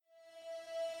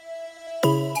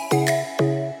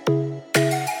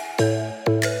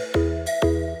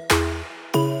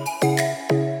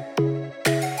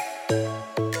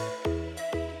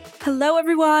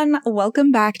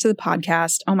welcome back to the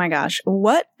podcast. Oh my gosh,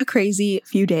 what a crazy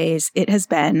few days it has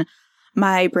been.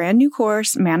 My brand new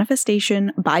course,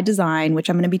 Manifestation by Design, which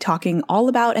I'm going to be talking all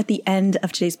about at the end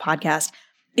of today's podcast,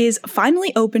 is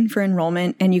finally open for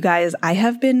enrollment. And you guys, I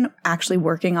have been actually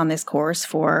working on this course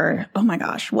for,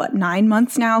 9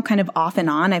 months now, kind of off and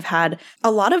on. I've had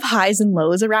a lot of highs and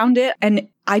lows around it. And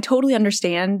I totally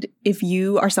understand if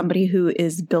you are somebody who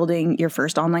is building your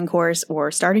first online course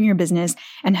or starting your business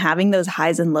and having those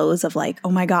highs and lows of like,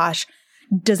 oh my gosh,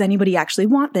 does anybody actually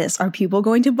want this? Are people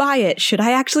going to buy it? Should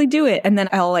I actually do it? And then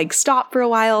I'll stop for a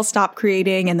while, stop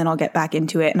creating, and then I'll get back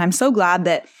into it. And I'm so glad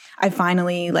that I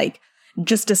finally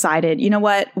just decided, you know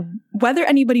what, whether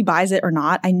anybody buys it or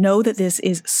not, I know that this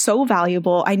is so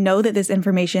valuable. I know that this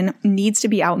information needs to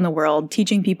be out in the world,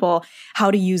 teaching people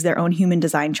how to use their own human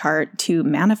design chart to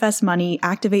manifest money,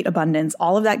 activate abundance,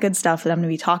 all of that good stuff that I'm going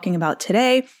to be talking about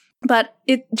today. But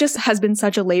it just has been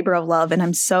such a labor of love, and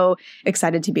I'm so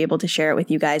excited to be able to share it with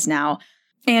you guys now.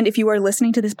 And if you are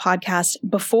listening to this podcast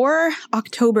before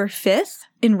October 5th,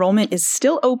 enrollment is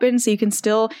still open, so you can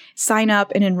still sign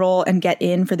up and enroll and get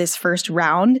in for this first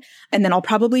round. And then I'll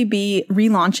probably be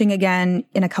relaunching again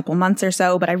in a couple months or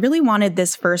so. But I really wanted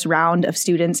this first round of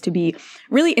students to be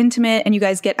really intimate, and you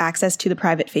guys get access to the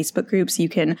private Facebook group, so you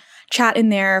can chat in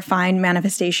there, find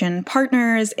manifestation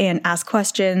partners, and ask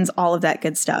questions, all of that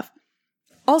good stuff.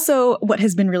 Also, what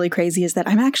has been really crazy is that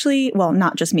I'm actually,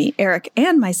 not just me, Eric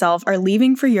and myself are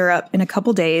leaving for Europe in a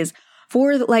couple days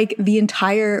for the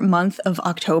entire month of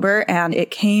October. And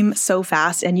it came so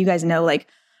fast. And you guys know,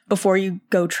 before you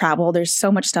go travel, there's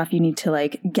so much stuff you need to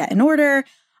get in order.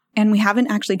 And we haven't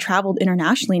actually traveled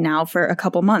internationally now for a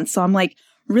couple months. So I'm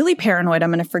really paranoid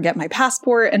I'm going to forget my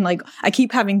passport. And I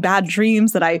keep having bad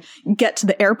dreams that I get to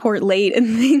the airport late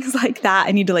and things like that.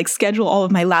 I need to schedule all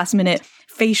of my last minute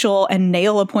facial and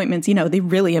nail appointments, the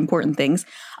really important things.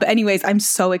 But anyways, I'm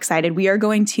so excited. We are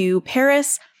going to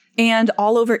Paris and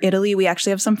all over Italy. We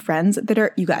actually have some friends that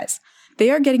are, you guys,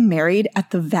 they are getting married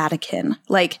at the Vatican.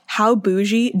 How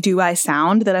bougie do I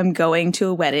sound that I'm going to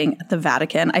a wedding at the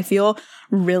Vatican? I feel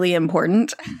really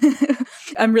important.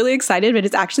 I'm really excited, but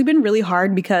it's actually been really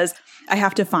hard because I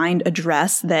have to find a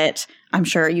dress that I'm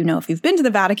sure, if you've been to the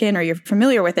Vatican or you're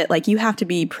familiar with it, you have to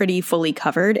be pretty fully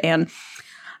covered. And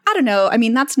I don't know. I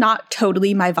mean, that's not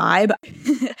totally my vibe.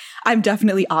 I'm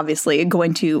definitely obviously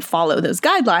going to follow those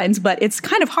guidelines, but it's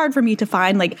kind of hard for me to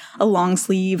find a long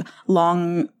sleeve,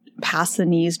 long past the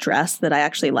knees dress that I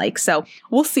actually like. So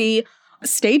we'll see.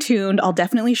 Stay tuned. I'll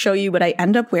definitely show you what I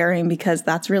end up wearing because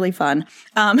that's really fun.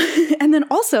 And then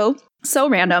also, so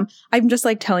random, I'm just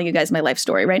telling you guys my life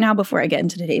story right now before I get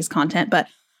into today's content. But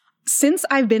since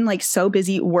I've been so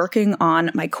busy working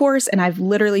on my course, and I've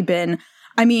literally been,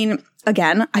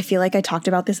 again, I feel like I talked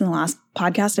about this in the last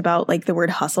podcast about the word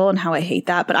hustle and how I hate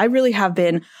that, but I really have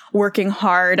been working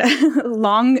hard,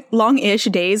 long-ish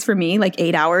days for me,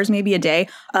 8 hours, maybe a day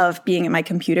of being at my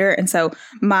computer. And so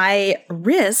my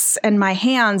wrists and my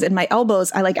hands and my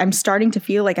elbows, I'm starting to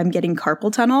feel like I'm getting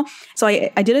carpal tunnel. So I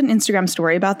did an Instagram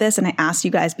story about this, and I asked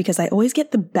you guys because I always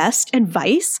get the best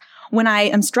advice when I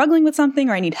am struggling with something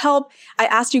or I need help. I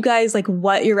asked you guys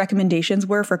what your recommendations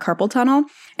were for carpal tunnel.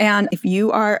 And if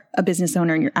you are a business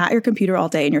owner and you're at your computer all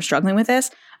day and you're struggling with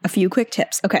this, a few quick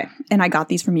tips. Okay. And I got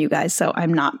these from you guys, so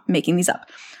I'm not making these up.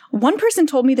 One person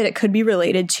told me that it could be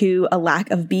related to a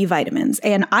lack of B vitamins.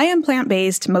 And I am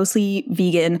plant-based, mostly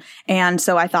vegan. And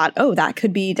so I thought, oh, that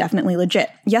could be definitely legit.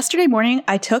 Yesterday morning,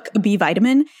 I took a B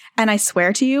vitamin, and I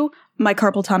swear to you, my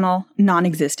carpal tunnel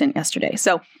non-existent yesterday.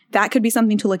 So that could be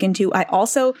something to look into. I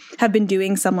also have been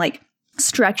doing some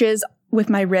stretches with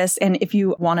my wrists. And if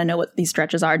you want to know what these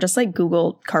stretches are, just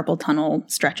Google carpal tunnel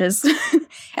stretches.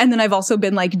 And then I've also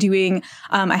been doing,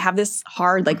 I have this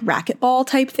hard racquetball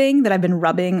type thing that I've been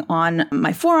rubbing on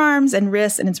my forearms and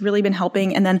wrists, and it's really been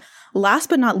helping. And then last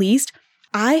but not least,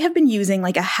 I have been using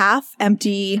a half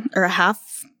empty or a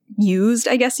half used,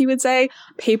 I guess you would say,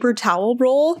 paper towel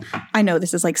roll. I know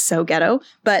this is so ghetto,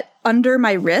 but under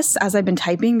my wrists as I've been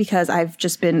typing, because I've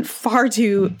just been far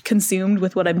too consumed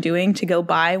with what I'm doing to go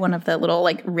buy one of the little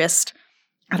wrist,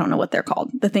 I don't know what they're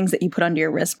called, the things that you put under your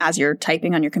wrist as you're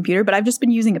typing on your computer, but I've just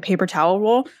been using a paper towel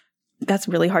roll. That's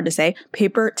really hard to say.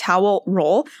 Paper towel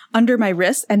roll under my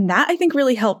wrists. And that I think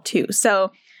really helped too.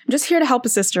 So I'm just here to help a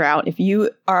sister out if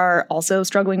you are also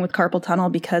struggling with carpal tunnel,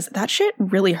 because that shit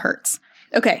really hurts.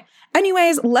 Okay.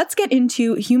 Anyways, let's get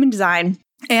into human design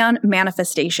and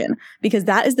manifestation, because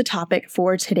that is the topic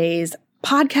for today's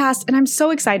podcast. And I'm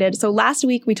so excited. So last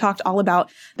week we talked all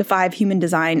about the 5 human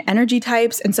design energy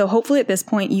types. And so hopefully at this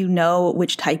point, you know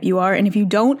which type you are. And if you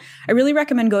don't, I really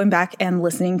recommend going back and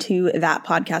listening to that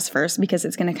podcast first, because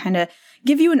it's going to kind of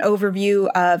give you an overview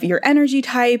of your energy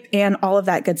type and all of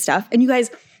that good stuff. And you guys,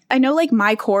 I know like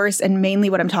my course and mainly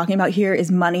what I'm talking about here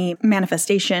is money,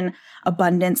 manifestation,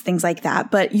 abundance, things like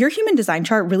that. But your human design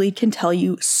chart really can tell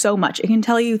you so much. It can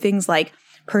tell you things like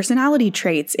personality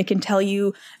traits. It can tell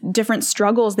you different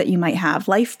struggles that you might have,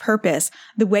 life purpose,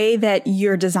 the way that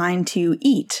you're designed to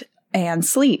eat and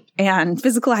sleep and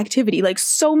physical activity, like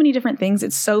so many different things.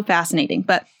 It's so fascinating.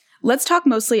 But let's talk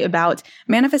mostly about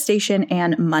manifestation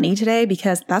and money today,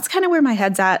 because that's kind of where my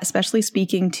head's at, especially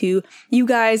speaking to you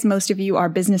guys. Most of you are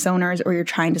business owners or you're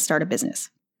trying to start a business.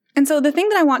 And so the thing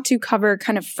that I want to cover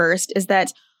kind of first is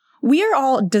that we are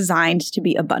all designed to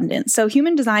be abundant. So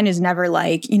human design is never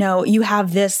like, you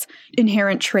have this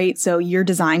inherent trait, so you're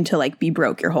designed to like be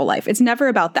broke your whole life. It's never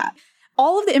about that.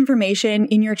 All of the information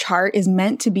in your chart is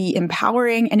meant to be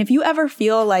empowering. And if you ever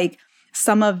feel like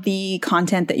some of the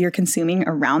content that you're consuming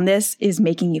around this is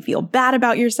making you feel bad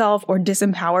about yourself or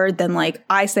disempowered, then like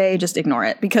I say, just ignore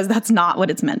it, because that's not what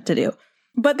it's meant to do.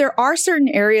 But there are certain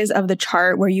areas of the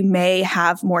chart where you may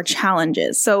have more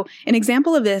challenges. So an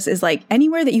example of this is like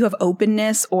anywhere that you have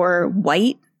openness or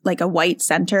white, like a white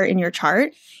center in your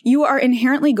chart, you are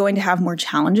inherently going to have more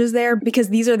challenges there, because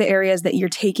these are the areas that you're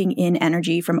taking in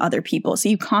energy from other people. So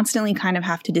you constantly kind of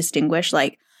have to distinguish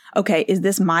like, okay, is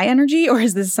this my energy or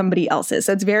is this somebody else's?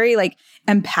 So it's very like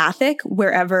empathic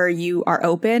wherever you are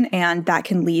open, and that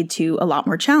can lead to a lot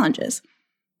more challenges.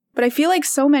 But I feel like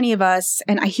so many of us,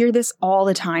 and I hear this all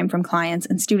the time from clients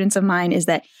and students of mine, is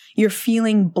that you're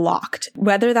feeling blocked,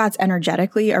 whether that's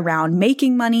energetically around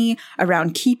making money,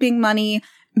 around keeping money.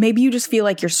 Maybe you just feel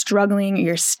like you're struggling,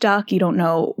 you're stuck, you don't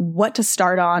know what to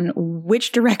start on,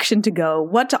 which direction to go,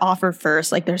 what to offer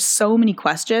first. Like there's so many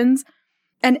questions.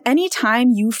 And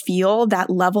anytime you feel that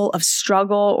level of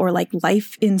struggle or like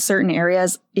life in certain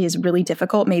areas is really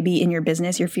difficult, maybe in your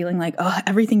business, you're feeling like, oh,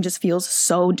 everything just feels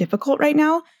so difficult right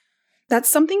now. That's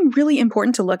something really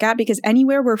important to look at, because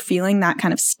anywhere we're feeling that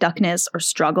kind of stuckness or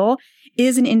struggle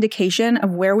is an indication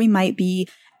of where we might be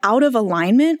out of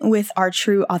alignment with our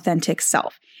true authentic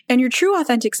self. And your true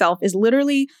authentic self is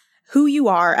literally who you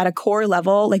are at a core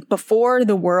level, like before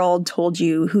the world told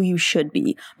you who you should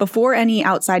be, before any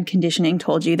outside conditioning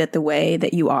told you that the way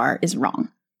that you are is wrong.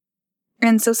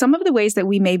 And so some of the ways that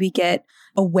we maybe get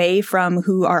away from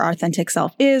who our authentic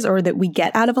self is, or that we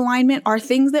get out of alignment, are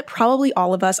things that probably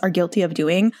all of us are guilty of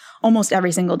doing almost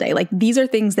every single day. Like these are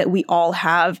things that we all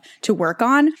have to work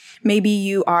on. Maybe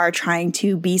you are trying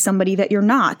to be somebody that you're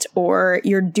not, or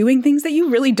you're doing things that you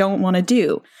really don't want to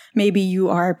do. Maybe you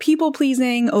are people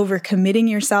pleasing, overcommitting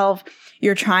yourself.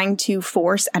 You're trying to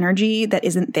force energy that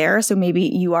isn't there. So maybe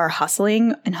you are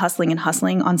hustling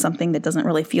on something that doesn't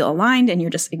really feel aligned and you're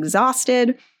just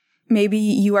exhausted. Maybe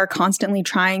you are constantly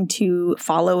trying to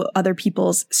follow other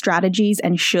people's strategies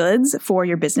and shoulds for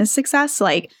your business success,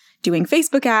 like doing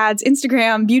Facebook ads,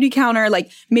 Instagram, beauty counter.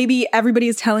 Like maybe everybody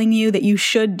is telling you that you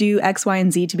should do X, Y,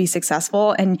 and Z to be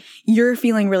successful. And you're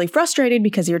feeling really frustrated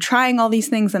because you're trying all these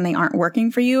things and they aren't working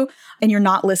for you. And you're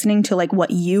not listening to like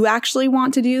what you actually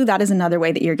want to do. That is another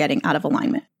way that you're getting out of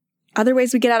alignment. Other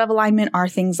ways we get out of alignment are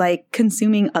things like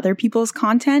consuming other people's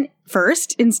content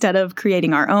first instead of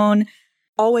creating our own.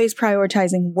 Always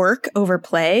prioritizing work over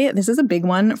play. This is a big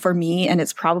one for me. And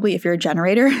it's probably, if you're a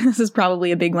generator, this is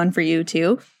probably a big one for you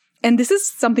too. And this is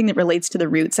something that relates to the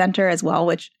root center as well,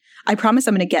 which I promise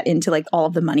I'm going to get into like all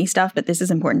of the money stuff, but this is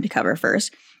important to cover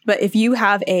first. But if you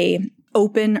have a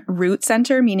open root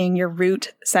center, meaning your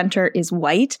root center is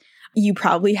white, you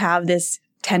probably have this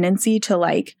tendency to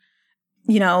like,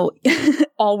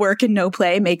 all work and no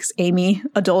play makes Amy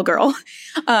a dull girl,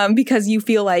 because you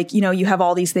feel like, you have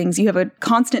all these things. You have a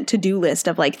constant to-do list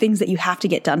of like things that you have to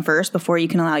get done first before you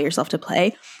can allow yourself to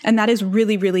play. And that is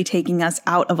really, really taking us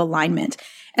out of alignment.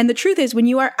 And the truth is, when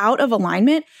you are out of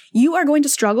alignment, you are going to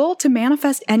struggle to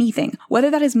manifest anything,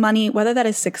 whether that is money, whether that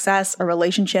is success, a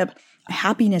relationship,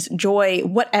 happiness, joy,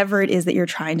 whatever it is that you're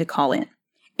trying to call in.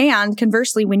 And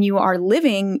conversely, when you are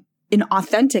living an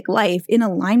authentic life in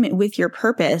alignment with your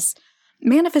purpose,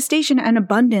 manifestation and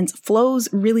abundance flows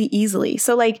really easily.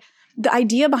 So like the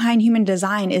idea behind human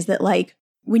design is that like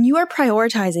when you are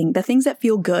prioritizing the things that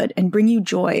feel good and bring you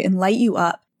joy and light you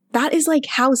up, that is like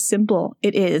how simple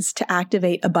it is to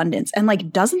activate abundance. And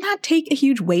like, doesn't that take a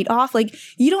huge weight off? Like,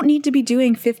 you don't need to be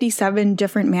doing 57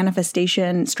 different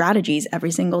manifestation strategies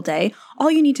every single day. All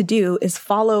you need to do is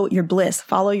follow your bliss,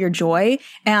 follow your joy,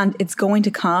 and it's going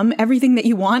to come. Everything that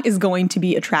you want is going to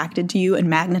be attracted to you and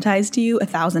magnetized to you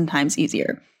 1,000 times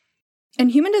easier. And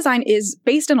human design is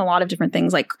based on a lot of different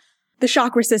things. Like, the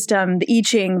chakra system, the I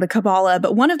Ching, the Kabbalah,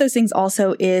 but one of those things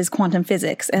also is quantum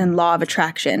physics and law of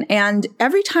attraction. And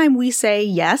every time we say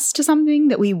yes to something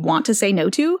that we want to say no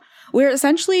to, we're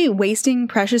essentially wasting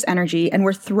precious energy and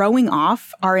we're throwing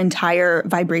off our entire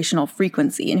vibrational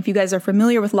frequency. And if you guys are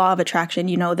familiar with law of attraction,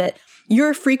 you know that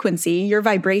your frequency, your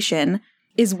vibration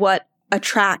is what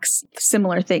attracts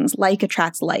similar things, like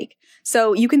attracts like.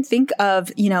 So you can think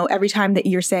of, every time that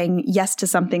you're saying yes to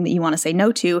something that you want to say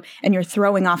no to, and you're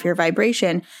throwing off your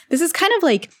vibration, this is kind of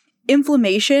like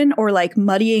inflammation or like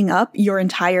muddying up your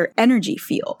entire energy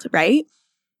field, right?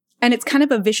 And it's kind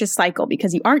of a vicious cycle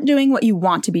because you aren't doing what you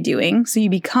want to be doing. So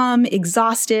you become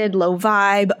exhausted, low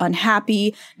vibe,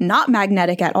 unhappy, not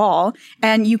magnetic at all.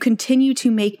 And you continue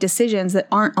to make decisions that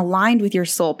aren't aligned with your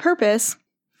soul purpose.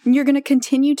 And you're going to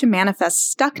continue to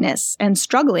manifest stuckness and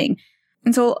struggling.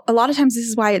 And so a lot of times this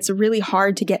is why it's really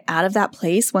hard to get out of that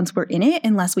place once we're in it,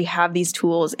 unless we have these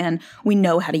tools and we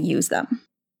know how to use them.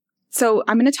 So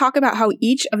I'm going to talk about how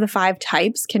each of the 5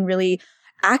 types can really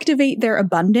activate their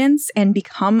abundance and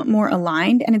become more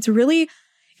aligned. And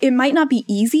it might not be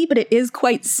easy, but it is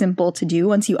quite simple to do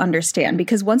once you understand,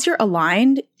 because once you're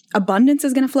aligned, abundance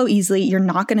is going to flow easily. You're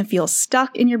not going to feel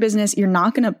stuck in your business. You're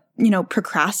not going to,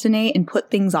 procrastinate and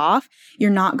put things off. You're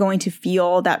not going to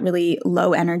feel that really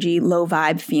low energy, low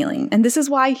vibe feeling. And this is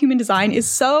why human design is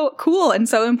so cool and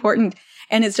so important.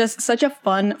 And it's just such a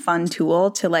fun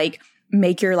tool to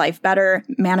make your life better,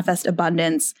 manifest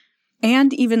abundance,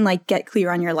 and even get clear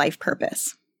on your life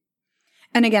purpose.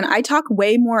 And again, I talk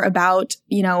way more about,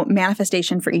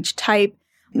 manifestation for each type,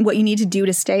 what you need to do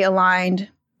to stay aligned,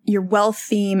 your wealth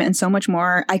theme, and so much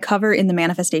more. I cover in the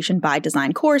Manifestation by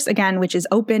Design course, again, which is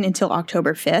open until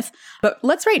October 5th. But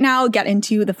let's right now get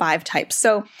into the 5 types.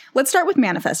 So let's start with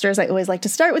manifestors. I always like to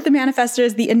start with the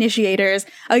manifestors, the initiators.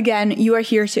 Again, you are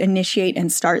here to initiate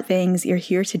and start things. You're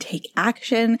here to take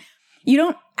action. You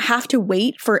don't have to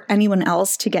wait for anyone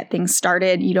else to get things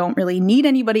started. You don't really need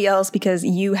anybody else because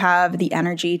you have the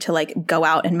energy to go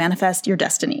out and manifest your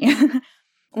destiny.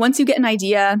 Once you get an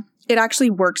idea, it actually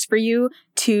works for you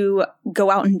to go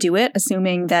out and do it,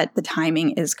 assuming that the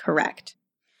timing is correct.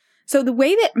 So the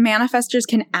way that manifestors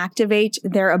can activate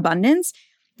their abundance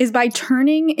is by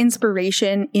turning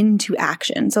inspiration into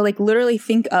action. So literally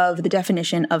think of the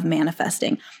definition of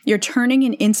manifesting. You're turning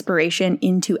an inspiration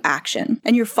into action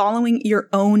and you're following your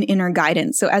own inner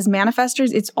guidance. So as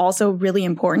manifestors, it's also really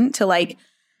important to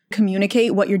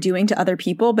communicate what you're doing to other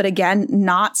people, but again,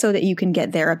 not so that you can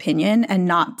get their opinion and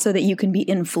not so that you can be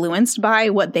influenced by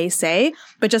what they say,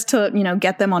 but just to,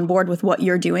 get them on board with what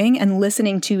you're doing and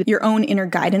listening to your own inner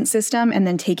guidance system and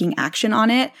then taking action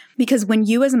on it. Because when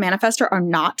you as a manifestor are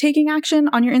not taking action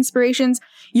on your inspirations,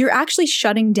 you're actually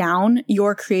shutting down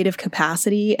your creative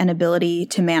capacity and ability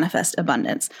to manifest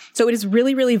abundance. So it is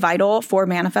really, really vital for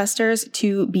manifestors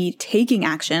to be taking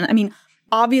action.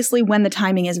 Obviously, when the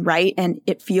timing is right and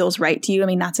it feels right to you,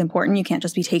 that's important. You can't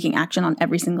just be taking action on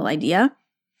every single idea,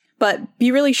 but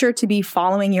be really sure to be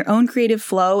following your own creative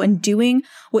flow and doing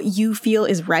what you feel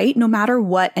is right, no matter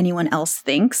what anyone else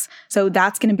thinks. So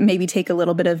that's going to maybe take a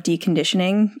little bit of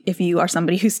deconditioning if you are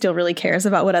somebody who still really cares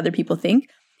about what other people think.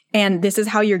 And this is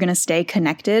how you're going to stay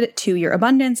connected to your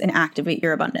abundance and activate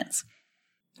your abundance.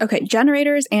 Okay,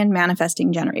 generators and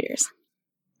manifesting generators.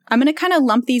 I'm going to kind of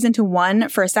lump these into one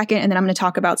for a second, and then I'm going to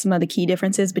talk about some of the key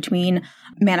differences between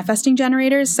manifesting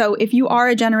generators. So if you are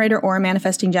a generator or a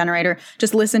manifesting generator,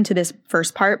 just listen to this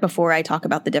first part before I talk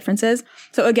about the differences.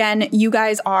 So again, you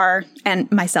guys are,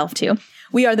 and myself too,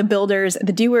 we are the builders,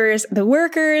 the doers, the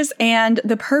workers, and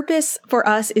the purpose for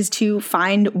us is to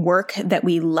find work that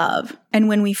we love. And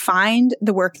when we find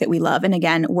the work that we love, and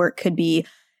again, work could be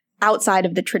outside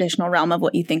of the traditional realm of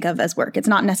what you think of as work. It's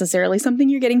not necessarily something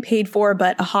you're getting paid for,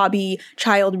 but a hobby,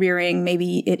 child rearing,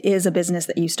 maybe it is a business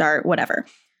that you start, whatever.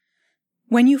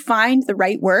 When you find the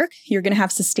right work, you're going to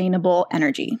have sustainable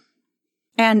energy.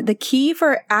 And the key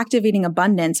for activating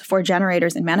abundance for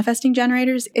generators and manifesting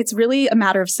generators, it's really a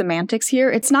matter of semantics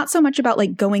here. It's not so much about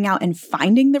going out and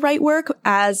finding the right work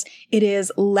as it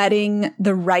is letting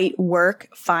the right work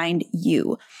find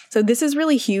you. So this is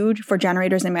really huge for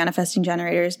generators and manifesting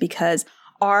generators because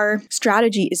our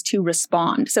strategy is to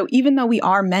respond. So even though we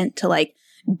are meant to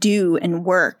do and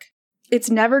work, it's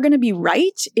never going to be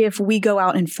right if we go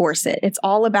out and force it. It's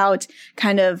all about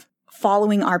kind of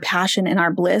following our passion and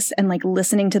our bliss and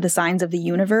listening to the signs of the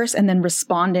universe and then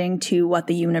responding to what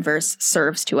the universe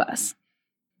serves to us.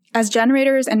 As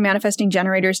generators and manifesting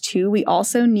generators too, we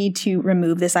also need to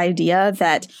remove this idea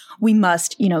that we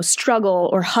must, struggle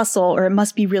or hustle, or it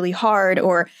must be really hard,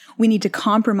 or we need to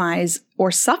compromise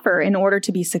or suffer in order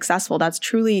to be successful. That's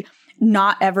truly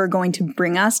not ever going to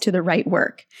bring us to the right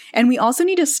work. And we also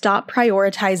need to stop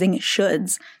prioritizing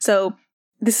shoulds. So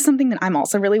this is something that I'm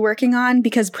also really working on,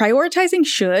 because prioritizing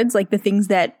shoulds, like the things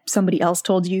that somebody else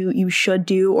told you you should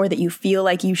do or that you feel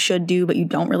like you should do but you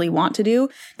don't really want to do,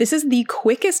 this is the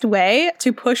quickest way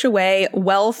to push away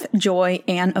wealth, joy,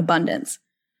 and abundance.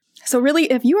 So really,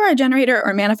 if you are a generator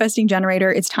or manifesting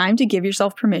generator, it's time to give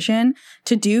yourself permission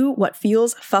to do what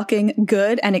feels fucking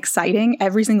good and exciting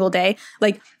every single day.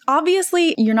 Like,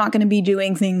 obviously, you're not going to be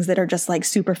doing things that are just like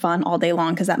super fun all day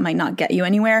long, because that might not get you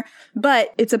anywhere.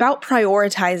 But it's about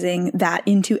prioritizing that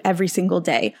into every single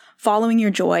day, following your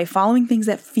joy, following things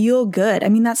that feel good. I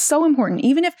mean, that's so important.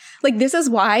 Even if, like, this is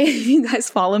why if you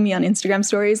guys follow me on Instagram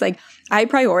stories, like, I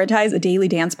prioritize a daily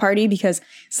dance party, because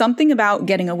something about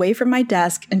getting away from my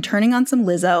desk and turning on some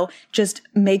Lizzo just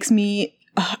makes me,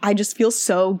 I just feel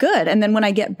so good. And then when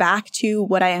I get back to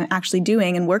what I am actually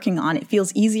doing and working on, it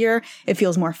feels easier, it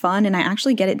feels more fun, and I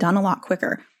actually get it done a lot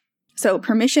quicker. So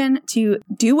permission to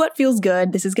do what feels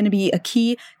good. This is going to be a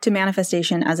key to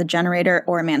manifestation as a generator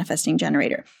or a manifesting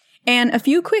generator. And a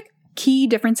few quick key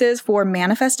differences for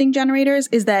manifesting generators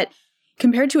is that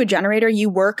compared to a generator, you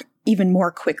work even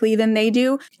more quickly than they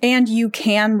do, and you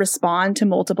can respond to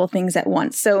multiple things at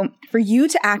once. So for you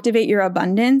to activate your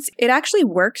abundance, it actually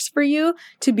works for you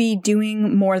to be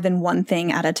doing more than one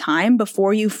thing at a time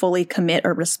before you fully commit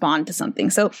or respond to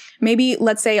something. So maybe,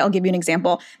 let's say, I'll give you an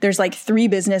example. There's like 3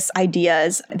 business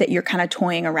ideas that you're kind of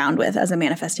toying around with as a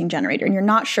manifesting generator, and you're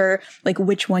not sure like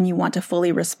which one you want to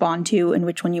fully respond to and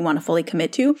which one you want to fully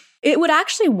commit to. It would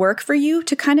actually work for you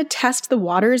to kind of test the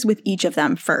waters with each of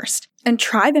them first and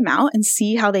try them out and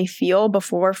see how they feel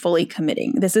before fully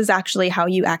committing. This is actually how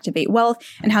you activate wealth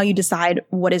and how you decide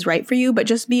what is right for you. But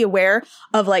just be aware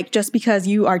of, like, just because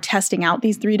you are testing out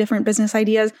these 3 different business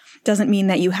ideas doesn't mean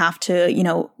that you have to,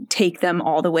 take them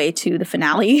all the way to the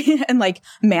finale and like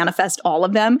manifest all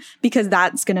of them, because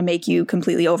that's going to make you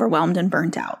completely overwhelmed and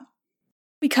burnt out.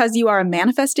 Because you are a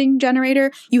manifesting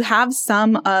generator, you have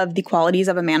some of the qualities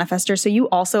of a manifestor. So you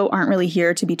also aren't really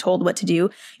here to be told what to do.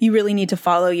 You really need to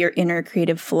follow your inner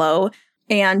creative flow.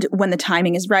 And when the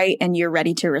timing is right and you're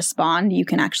ready to respond, you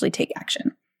can actually take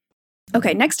action.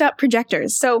 Okay, next up,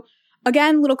 projectors. So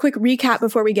again, little quick recap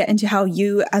before we get into how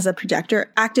you as a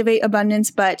projector activate abundance.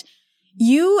 But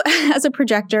you as a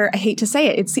projector, I hate to say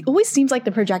it, it always seems like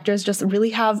the projectors just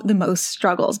really have the most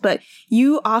struggles, but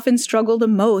you often struggle the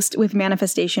most with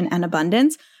manifestation and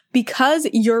abundance because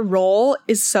your role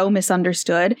is so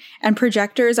misunderstood. And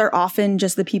projectors are often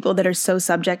just the people that are so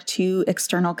subject to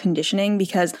external conditioning,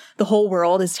 because the whole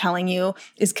world is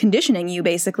conditioning you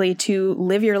basically to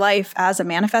live your life as a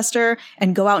manifestor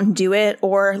and go out and do it,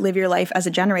 or live your life as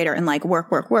a generator and like work,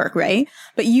 right?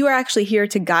 But you are actually here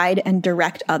to guide and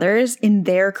direct others in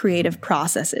their creative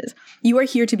processes. You are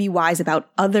here to be wise about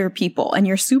other people, and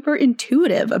you're super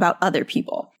intuitive about other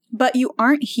people. But you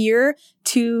aren't here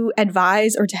to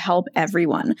advise or to help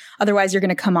everyone. Otherwise, you're going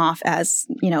to come off as,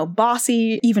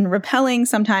 bossy, even repelling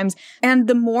sometimes. And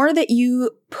the more that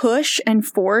you push and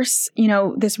force,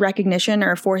 this recognition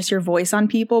or force your voice on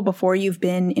people before you've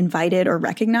been invited or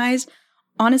recognized,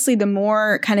 honestly, the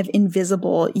more kind of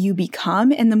invisible you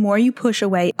become and the more you push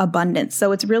away abundance.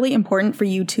 So it's really important for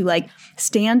you to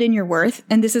stand in your worth.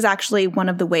 And this is actually one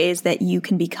of the ways that you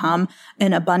can become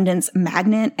an abundance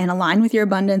magnet and align with your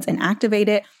abundance and activate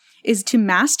it, is to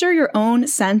master your own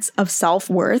sense of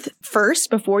self-worth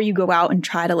first before you go out and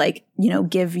try to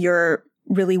give your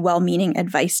really well-meaning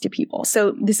advice to people.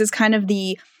 So this is kind of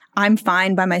the I'm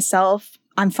fine by myself,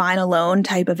 I'm fine alone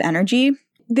type of energy.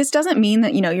 This doesn't mean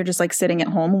that, you're just sitting at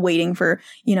home waiting for,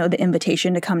 the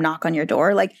invitation to come knock on your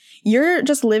door. You're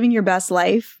just living your best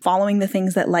life, following the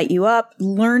things that light you up,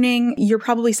 learning. You're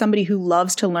probably somebody who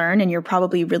loves to learn, and you're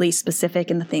probably really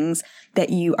specific in the things that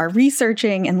you are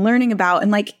researching and learning about,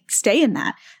 and stay in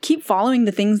that. Keep following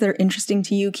the things that are interesting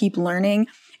to you, keep learning,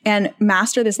 and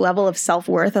master this level of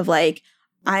self-worth of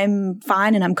I'm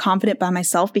fine and I'm confident by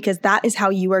myself, because that is how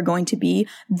you are going to be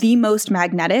the most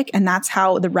magnetic. And that's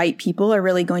how the right people are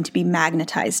really going to be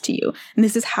magnetized to you. And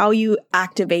this is how you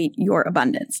activate your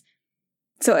abundance.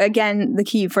 So again, the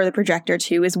key for the projector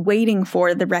too is waiting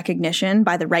for the recognition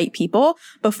by the right people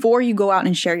before you go out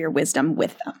and share your wisdom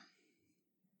with them.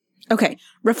 Okay,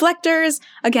 reflectors.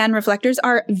 Again, reflectors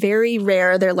are very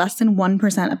rare. They're less than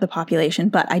 1% of the population,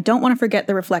 but I don't want to forget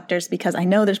the reflectors, because I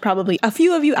know there's probably a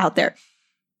few of you out there.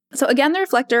 So again, the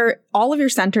reflector, all of your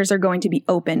centers are going to be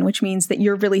open, which means that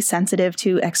you're really sensitive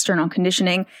to external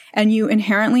conditioning, and you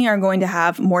inherently are going to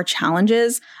have more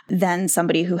challenges than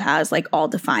somebody who has all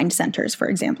defined centers, for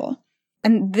example.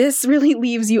 And this really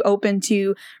leaves you open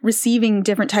to receiving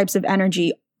different types of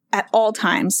energy at all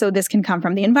times. So this can come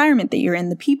from the environment that you're in,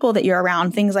 the people that you're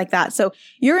around, things like that. So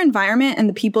your environment and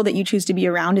the people that you choose to be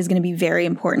around is going to be very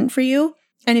important for you.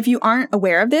 And if you aren't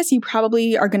aware of this, you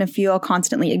probably are going to feel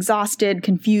constantly exhausted,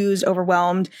 confused,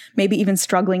 overwhelmed, maybe even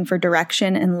struggling for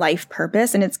direction and life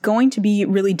purpose. And it's going to be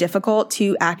really difficult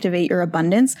to activate your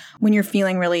abundance when you're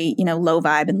feeling really, low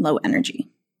vibe and low energy.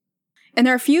 And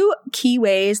there are a few key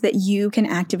ways that you can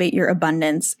activate your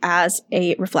abundance as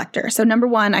a reflector. So number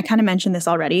one, I kind of mentioned this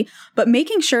already, but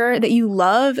making sure that you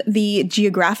love the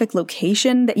geographic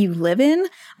location that you live in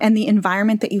and the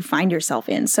environment that you find yourself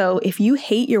in. So if you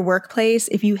hate your workplace,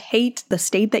 if you hate the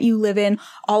state that you live in,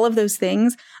 all of those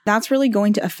things, that's really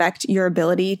going to affect your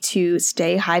ability to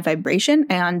stay high vibration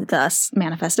and thus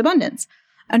manifest abundance.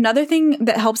 Another thing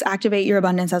that helps activate your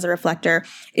abundance as a reflector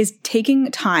is taking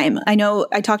time. I know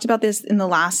I talked about this in the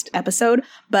last episode,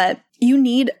 but you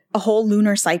need a whole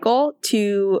lunar cycle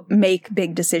to make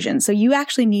big decisions. So you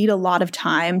actually need a lot of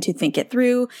time to think it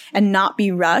through and not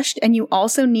be rushed. And you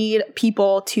also need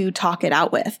people to talk it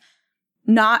out with.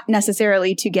 Not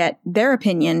necessarily to get their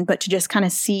opinion, but to just kind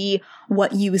of see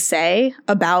what you say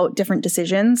about different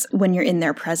decisions when you're in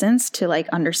their presence to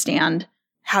understand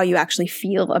how you actually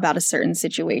feel about a certain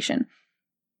situation.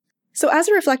 So as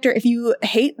a reflector, if you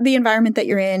hate the environment that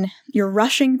you're in, you're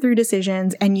rushing through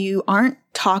decisions, and you aren't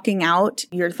talking out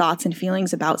your thoughts and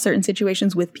feelings about certain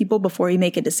situations with people before you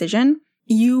make a decision,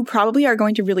 you probably are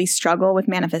going to really struggle with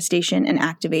manifestation and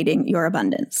activating your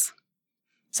abundance.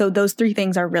 So those three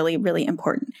things are really, really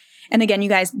important. And again, you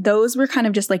guys, those were kind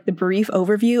of just the brief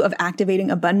overview of activating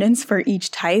abundance for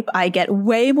each type. I get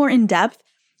way more in depth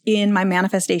in my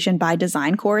Manifestation by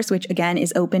Design course, which again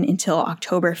is open until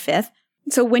October 5th.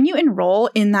 So when you enroll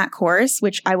in that course,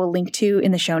 which I will link to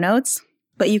in the show notes,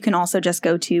 but you can also just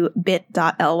go to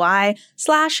bit.ly/human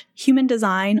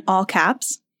design, all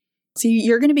caps. So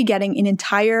you're going to be getting an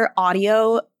entire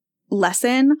audio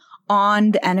lesson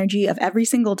on the energy of every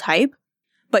single type,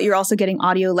 but you're also getting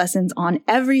audio lessons on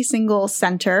every single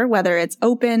center, whether it's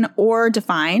open or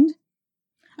defined.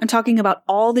 I'm talking about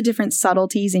all the different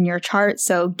subtleties in your chart.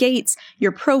 So gates,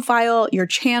 your profile, your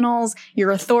channels, your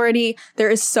authority.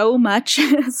 There is so much,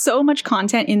 so much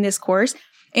content in this course.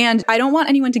 And I don't want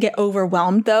anyone to get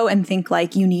overwhelmed though and think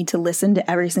you need to listen to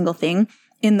every single thing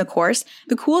in the course.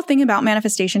 The cool thing about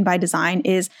Manifestation by Design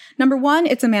is, number one,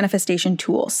 it's a manifestation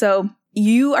tool. So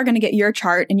you are going to get your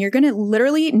chart and you're going to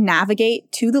literally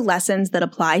navigate to the lessons that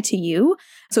apply to you.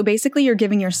 So basically you're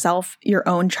giving yourself your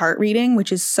own chart reading,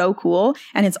 which is so cool.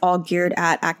 And it's all geared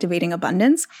at activating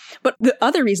abundance. But the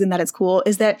other reason that it's cool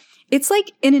is that it's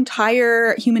an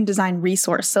entire human design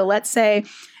resource. So let's say,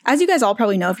 as you guys all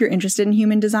probably know, if you're interested in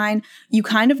human design, you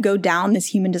kind of go down this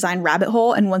human design rabbit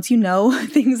hole. And once you know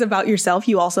things about yourself,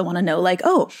 you also want to know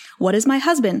what is my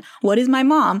husband? What is my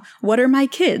mom? What are my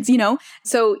kids?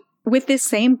 So with this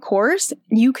same course,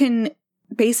 you can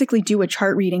basically do a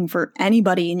chart reading for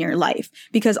anybody in your life,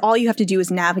 because all you have to do is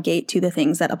navigate to the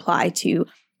things that apply to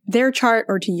their chart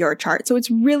or to your chart. So it's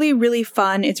really, really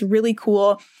fun. It's really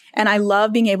cool. And I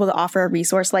love being able to offer a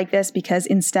resource like this because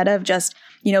instead of just,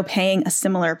 paying a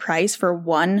similar price for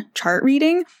one chart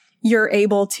reading, you're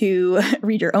able to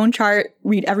read your own chart,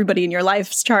 read everybody in your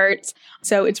life's charts.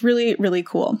 So it's really, really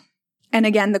cool. And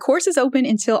again, the course is open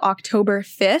until October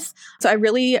 5th. So I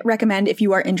really recommend, if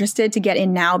you are interested, to get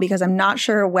in now, because I'm not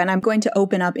sure when I'm going to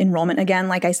open up enrollment again.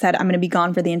 Like I said, I'm going to be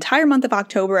gone for the entire month of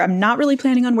October. I'm not really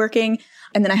planning on working.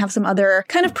 And then I have some other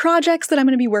kind of projects that I'm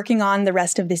going to be working on the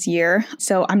rest of this year.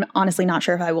 So I'm honestly not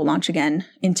sure if I will launch again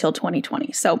until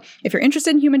 2020. So if you're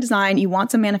interested in human design, you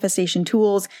want some manifestation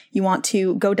tools, you want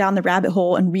to go down the rabbit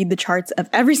hole and read the charts of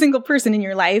every single person in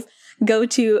your life, go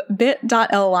to bit.ly/human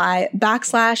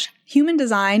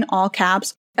design, all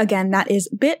caps. Again, that is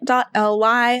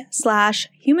bit.ly/human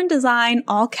design,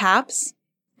 all caps.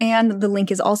 And the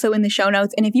link is also in the show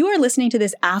notes. And if you are listening to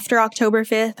this after October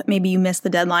 5th, maybe you missed the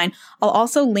deadline, I'll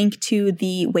also link to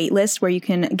the waitlist where you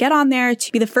can get on there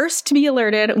to be the first to be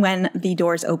alerted when the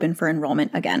doors open for enrollment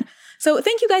again. So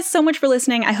thank you guys so much for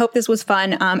listening. I hope this was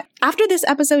fun. After this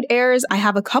episode airs, I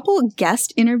have a couple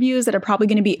guest interviews that are probably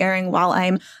going to be airing while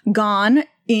I'm gone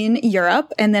in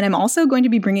Europe. And then I'm also going to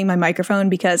be bringing my microphone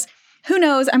because who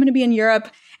knows, I'm going to be in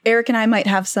Europe. Eric and I might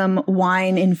have some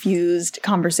wine-infused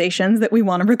conversations that we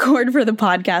want to record for the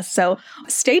podcast. So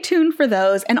stay tuned for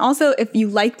those. And also, if you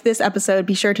liked this episode,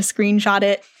 be sure to screenshot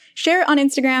it, share it on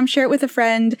Instagram, share it with a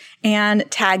friend, and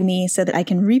tag me so that I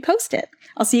can repost it.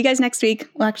 I'll see you guys next week.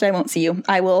 Well, actually, I won't see you.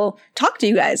 I will talk to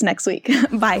you guys next week.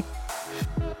 Bye.